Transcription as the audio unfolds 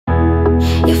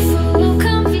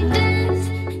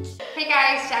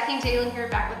Jackie and Jalen here,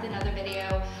 back with another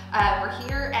video. We're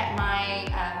here at my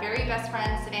very best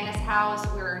friend Savannah's house.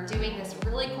 We're doing this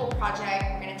really cool project.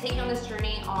 We're going to take you on this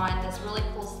journey on this really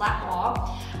cool slat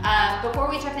wall. Before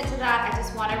we jump into that, I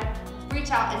just want to reach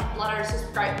out and let our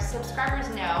subscribers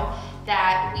know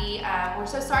that we're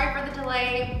so sorry for the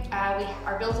delay. We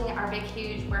are building our big,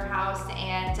 huge warehouse,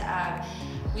 and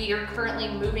we are currently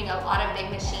moving a lot of big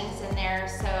machines in there,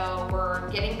 so we're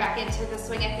getting back into the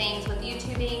swing of things with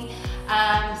YouTubing.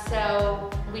 So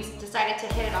we decided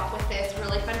to hit it off with this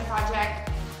really fun project.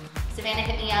 Savannah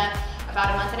hit me up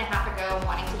about a month and a half ago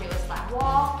wanting to do a slat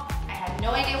wall. I had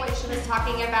no idea what she was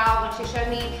talking about when she showed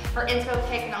me her inspo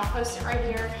pic, and I'll post it right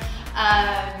here.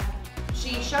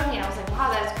 She showed me and I was like,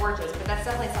 wow, that is gorgeous, but that's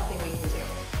definitely something we can do.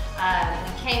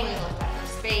 We came, we looked at her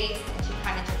space, and she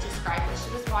kind of just described what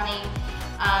she was wanting.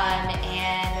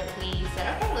 And we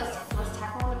said, okay, let's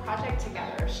tackle on the project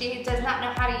together. She does not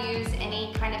know how to use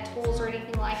any kind of tools or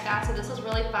anything like that, so this was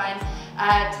really fun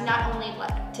to not only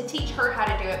to teach her how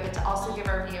to do it, but to also give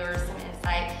our viewers some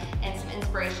insight and some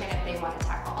inspiration if they want to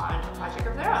tackle on a project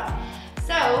of their own.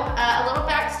 So, a little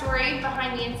backstory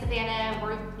behind me and Savannah.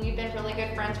 We've been really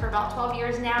good friends for about 12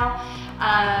 years now.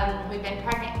 We've been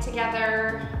pregnant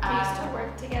together. We used to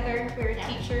work together. We were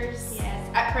teachers. Yes,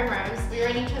 at Primrose. We were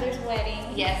in each other's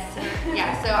wedding. Yes.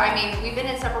 Yeah, so I mean, we've been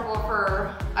inseparable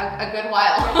for a good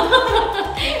while.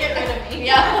 Can't get rid of me.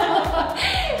 Yeah.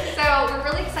 So, we're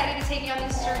really excited to take you on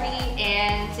this journey,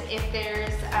 and if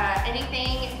there's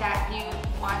anything that you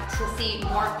want to see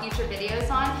more future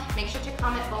videos on, make sure to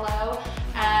comment below,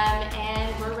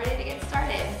 and we're ready to get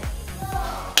started.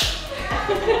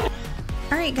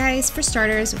 Alright guys, for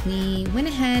starters, we went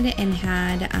ahead and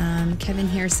had Kevin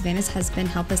here, Savannah's husband,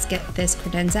 help us get this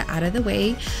credenza out of the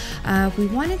way. We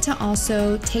wanted to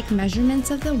also take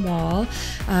measurements of the wall.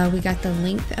 We got the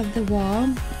length of the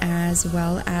wall as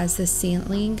well as the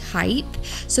ceiling height,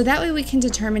 so that way we can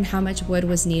determine how much wood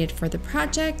was needed for the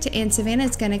project, and Savannah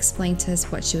is going to explain to us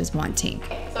what she was wanting.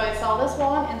 So I saw this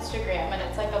wall on Instagram, and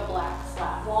it's like a black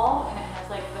slat wall, and it has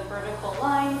like the vertical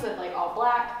lines with like all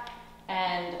black.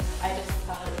 And I just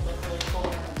thought it would look really cool,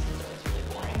 and it was really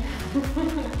boring.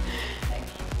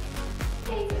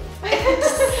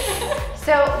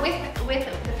 So with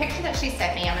the picture that she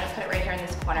sent me, I'm going to put it right here in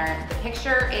this corner. The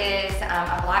picture is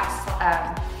a black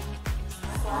slat.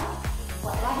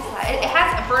 It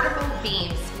has vertical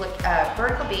beams,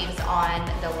 on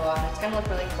the wall, and it's going to look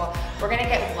really cool. We're going to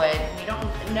get wood. We don't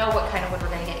know what kind of wood we're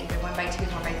going to get, either 1x2s,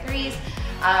 1x3s.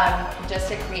 Just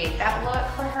to create that look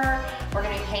for her. We're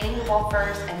going to be painting the wall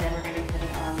first, and then we're going to be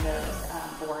putting on those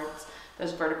boards,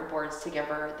 those vertical boards, to give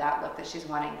her that look that she's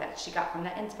wanting, that she got from the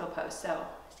inspo post. So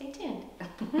stay tuned.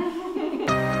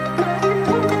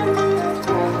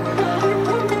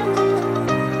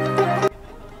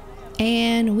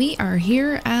 And we are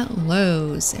here at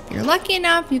Lowe's. If you're lucky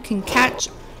enough, you can catch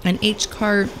an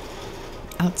H-cart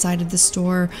outside of the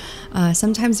store.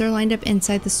 Sometimes they're lined up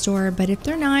inside the store, but if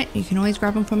they're not, you can always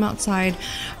grab them from outside.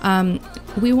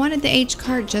 We wanted the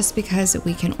H-cart just because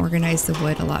we can organize the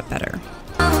wood a lot better.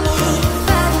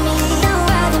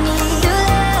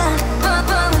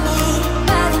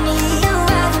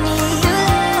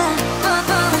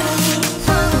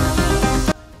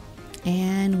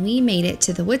 And we made it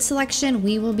to the wood selection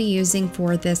we will be using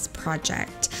for this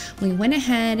project. We went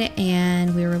ahead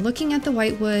and we were looking at the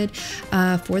white wood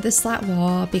for the slat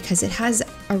wall because it has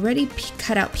already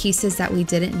cut out pieces that we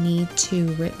didn't need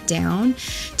to rip down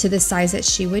to the size that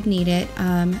she would need it.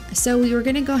 So we were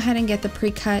going to go ahead and get the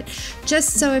pre-cut,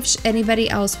 just so if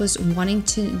anybody else was wanting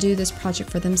to do this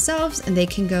project for themselves, and they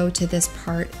can go to this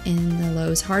part in the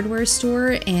Lowe's hardware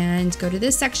store and go to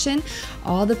this section.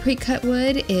 All the pre-cut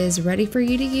wood is ready for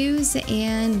you to use,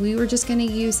 and we were just going to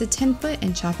use the 10-foot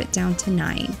and chop it down to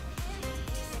 9.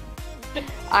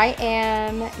 I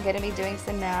am going to be doing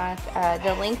some math.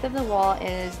 The length of the wall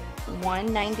is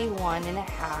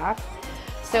 191.5.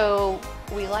 So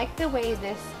we like the way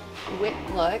this width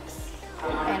looks,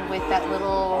 and with that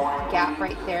little gap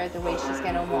right there, the way she's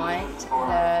going to want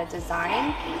the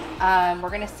design. We're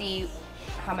going to see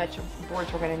how much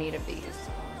boards we're going to need of these.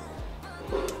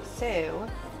 So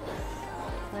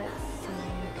let's see.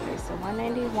 Okay, so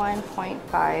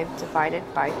 191.5 divided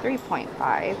by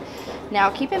 3.5. Now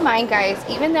keep in mind, guys,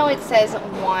 even though it says 1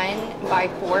 by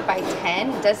 4 by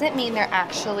 10, doesn't mean they're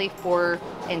actually 4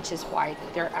 inches wide.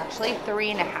 They're actually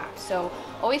 3.5. So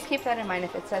always keep that in mind.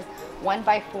 If it says 1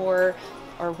 by 4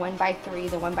 or 1 by 3,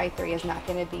 the 1 by 3 is not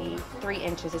going to be 3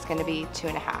 inches. It's going to be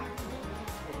 2.5.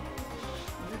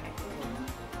 Okay.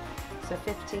 So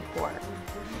 54.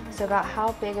 So about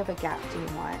how big of a gap do you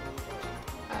want?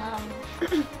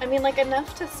 I mean, like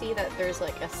enough to see that there's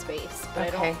like a space,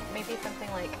 but Okay. I don't, maybe something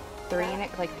like 3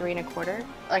 1/4,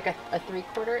 like a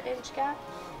 3/4 inch gap.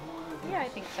 Yeah, I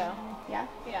think so. Yeah.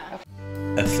 Yeah.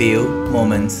 Okay. A few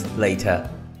moments later.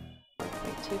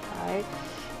 0.25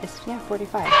 is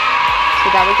 45. So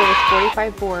that would give us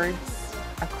 45 boards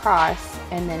across,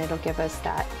 and then it'll give us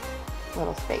that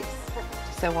little space.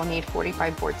 So we'll need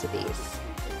 45 boards of these.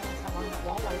 That's how long that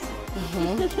wall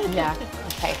was. Yeah.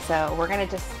 Okay, so we're gonna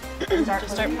just start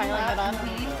piling it on.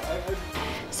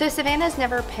 So Savannah's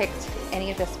never picked any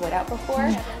of this wood out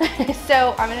before.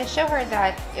 So I'm gonna show her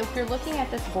that if you're looking at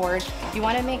this board, you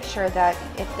wanna make sure that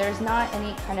if there's not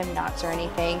any kind of knots or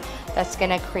anything that's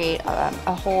gonna create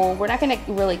a hole. We're not gonna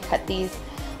really cut these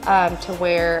to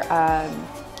where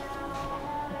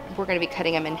we're going to be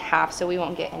cutting them in half, so we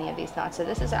won't get any of these knots. So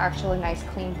this is actually a nice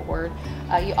clean board.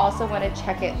 You also want to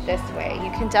check it this way. You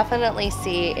can definitely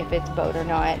see if it's bowed or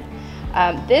not.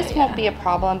 This won't be a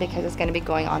problem because it's going to be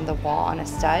going on the wall on a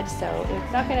stud, so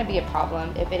it's not going to be a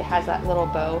problem if it has that little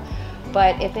bow.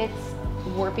 But if it's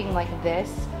warping like this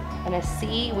in a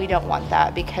C, we don't want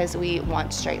that because we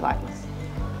want straight lines.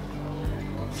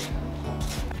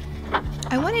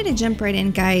 I wanted to jump right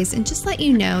in, guys, and just let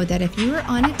you know that if you are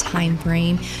on a time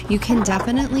frame, you can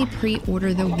definitely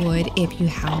pre-order the wood if you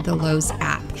have the Lowe's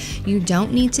app. You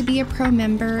don't need to be a pro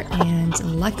member, and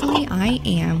luckily I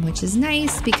am, which is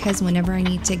nice because whenever I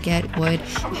need to get wood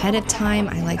ahead of time,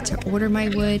 I like to order my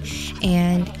wood,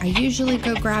 and I usually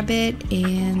go grab it,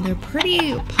 and they're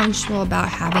pretty punctual about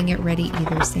having it ready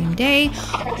either same day,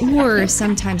 or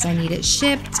sometimes I need it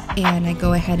shipped, and I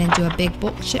go ahead and do a big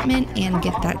bulk shipment and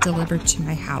get that delivered to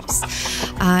my house.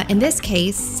 In this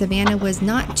case, Savannah was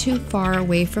not too far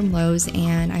away from Lowe's,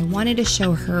 and I wanted to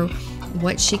show her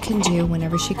what she can do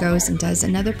whenever she goes and does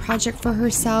another project for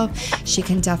herself. She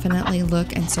can definitely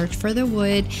look and search for the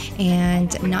wood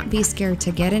and not be scared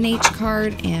to get an H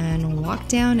card and walk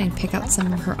down and pick out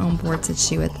some of her own boards that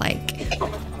she would like.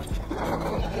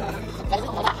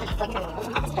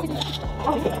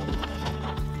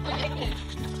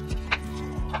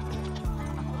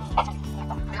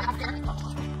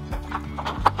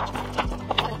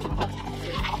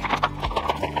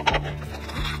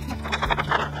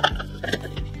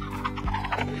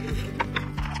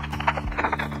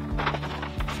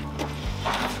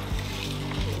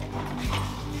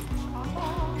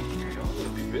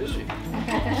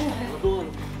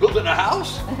 Building a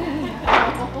house?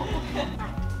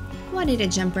 Wanted to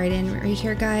jump right in right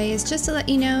here, guys, just to let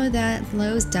you know that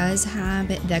Lowe's does have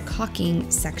the caulking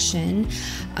section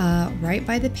right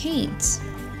by the paint.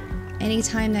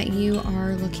 Anytime that you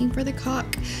are looking for the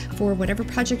caulk for whatever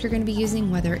project you're going to be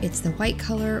using, whether it's the white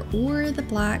color or the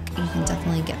black, you can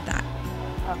definitely get that.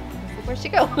 Oh, where'd she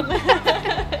go?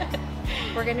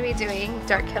 We're going to be doing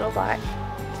dark kettle black.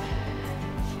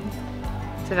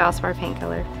 It's a Valspar paint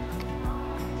color.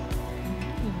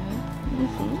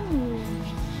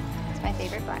 It's my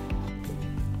favorite black.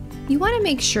 You want to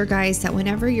make sure, guys, that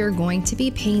whenever you're going to be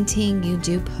painting, you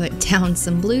do put down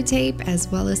some blue tape as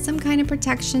well as some kind of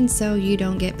protection so you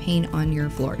don't get paint on your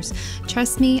floors.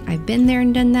 Trust me, I've been there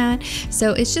and done that,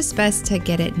 so it's just best to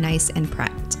get it nice and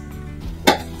prepped.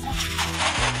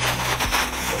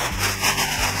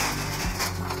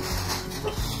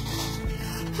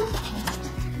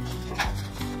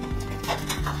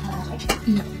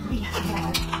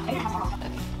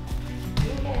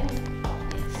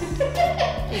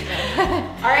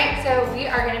 Alright, so we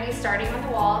are going to be starting on the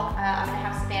wall. I'm going to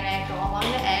have Savannah go along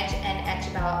the edge and etch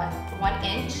about 1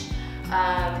 inch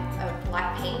of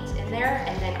black paint in there,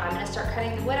 and then I'm going to start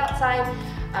cutting the wood outside,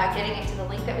 getting it to the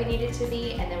length that we need it to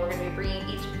be, and then we're going to be bringing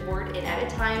each board in at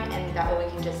a time, and that way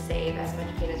we can just save as much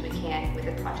paint as we can with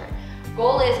the project.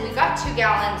 Goal is we've got 2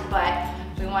 gallons, but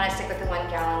we want to stick with the 1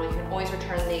 gallon. We can always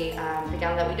return the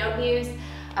gallon that we don't use,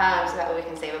 so that way we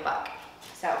can save $1.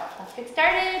 So let's get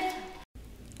started.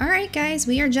 Alright guys,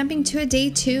 we are jumping to a day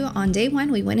 2. On day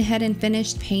 1, we went ahead and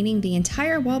finished painting the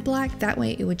entire wall black. That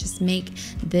way it would just make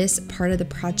this part of the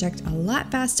project a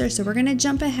lot faster. So we're going to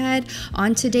jump ahead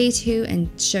onto day 2 and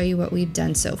show you what we've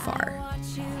done so far.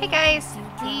 Hey guys,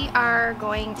 we are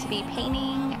going to be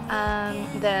painting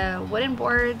the wooden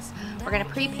boards. We're going to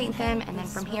pre-paint them, and then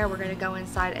from here we're going to go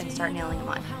inside and start nailing them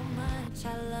on.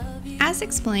 As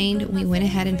explained, we went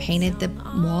ahead and painted the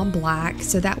wall black,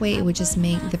 so that way it would just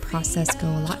make the process go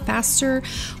a lot faster.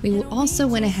 We also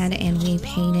went ahead and we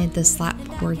painted the slat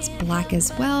boards black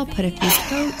as well, put a few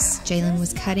coats. Jalen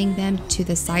was cutting them to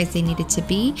the size they needed to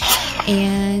be,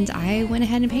 and I went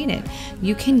ahead and painted.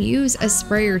 You can use a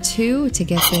sprayer too to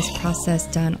get this process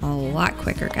done a lot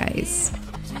quicker, guys.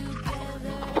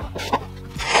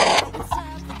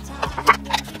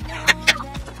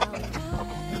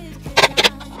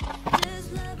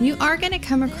 You are going to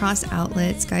come across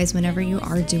outlets, guys, whenever you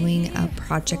are doing a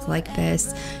project like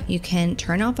this. You can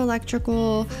turn off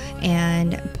electrical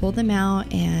and pull them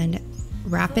out and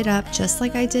wrap it up just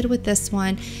like I did with this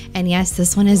one. And yes,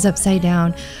 this one is upside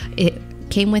down. It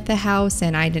came with the house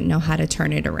and I didn't know how to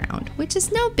turn it around, which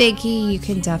is no biggie. You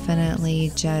can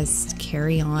definitely just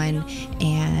carry on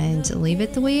and leave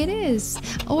it the way it is,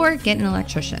 or get an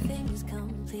electrician.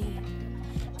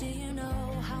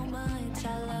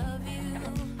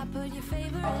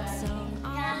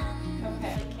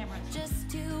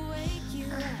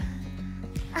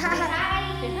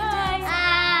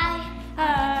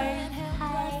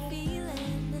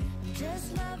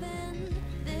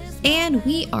 And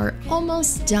we are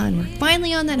almost done. We're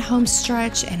finally on that home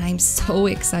stretch and I'm so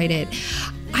excited.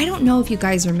 I don't know if you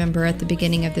guys remember at the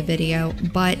beginning of the video,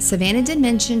 but Savannah did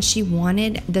mention she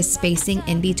wanted the spacing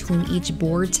in between each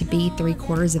board to be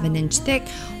 3/4 of an inch thick,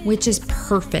 which is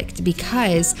perfect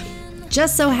because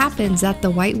just so happens that the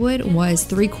whitewood was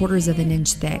 3/4 of an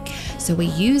inch thick. So we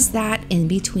used that in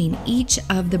between each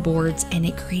of the boards and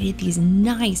it created these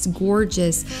nice,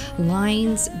 gorgeous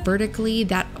lines vertically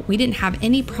that we didn't have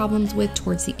any problems with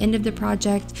towards the end of the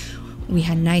project. We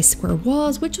had nice square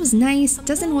walls, which was nice.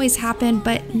 Doesn't always happen,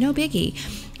 but no biggie.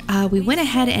 We went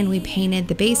ahead and we painted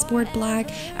the baseboard black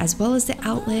as well as the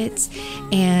outlets.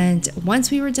 And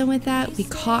once we were done with that, we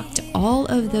caulked all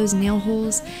of those nail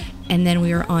holes and then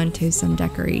we were on to some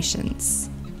decorations.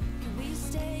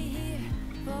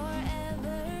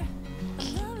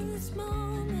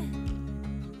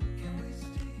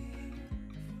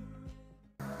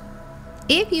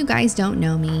 If you guys don't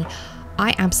know me,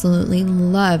 I absolutely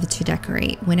love to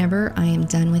decorate whenever I am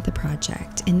done with a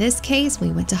project. In this case, we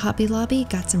went to Hobby Lobby,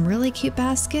 got some really cute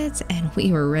baskets, and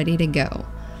we were ready to go.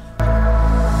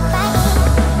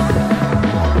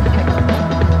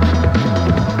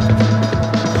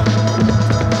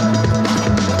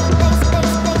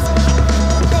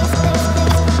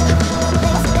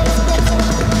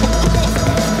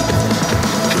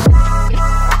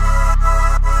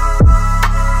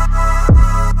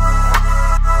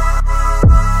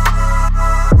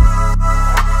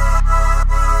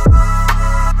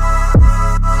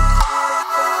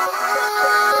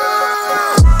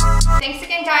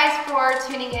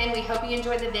 Tuning in. We hope you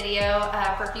enjoyed the video.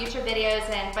 For future videos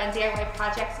and fun DIY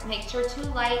projects, make sure to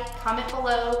like, comment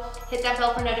below, hit that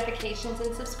bell for notifications,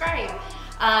 and subscribe.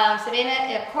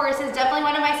 Savannah, of course, is definitely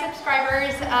one of my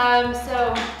subscribers,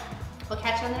 so we'll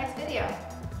catch you on the next video.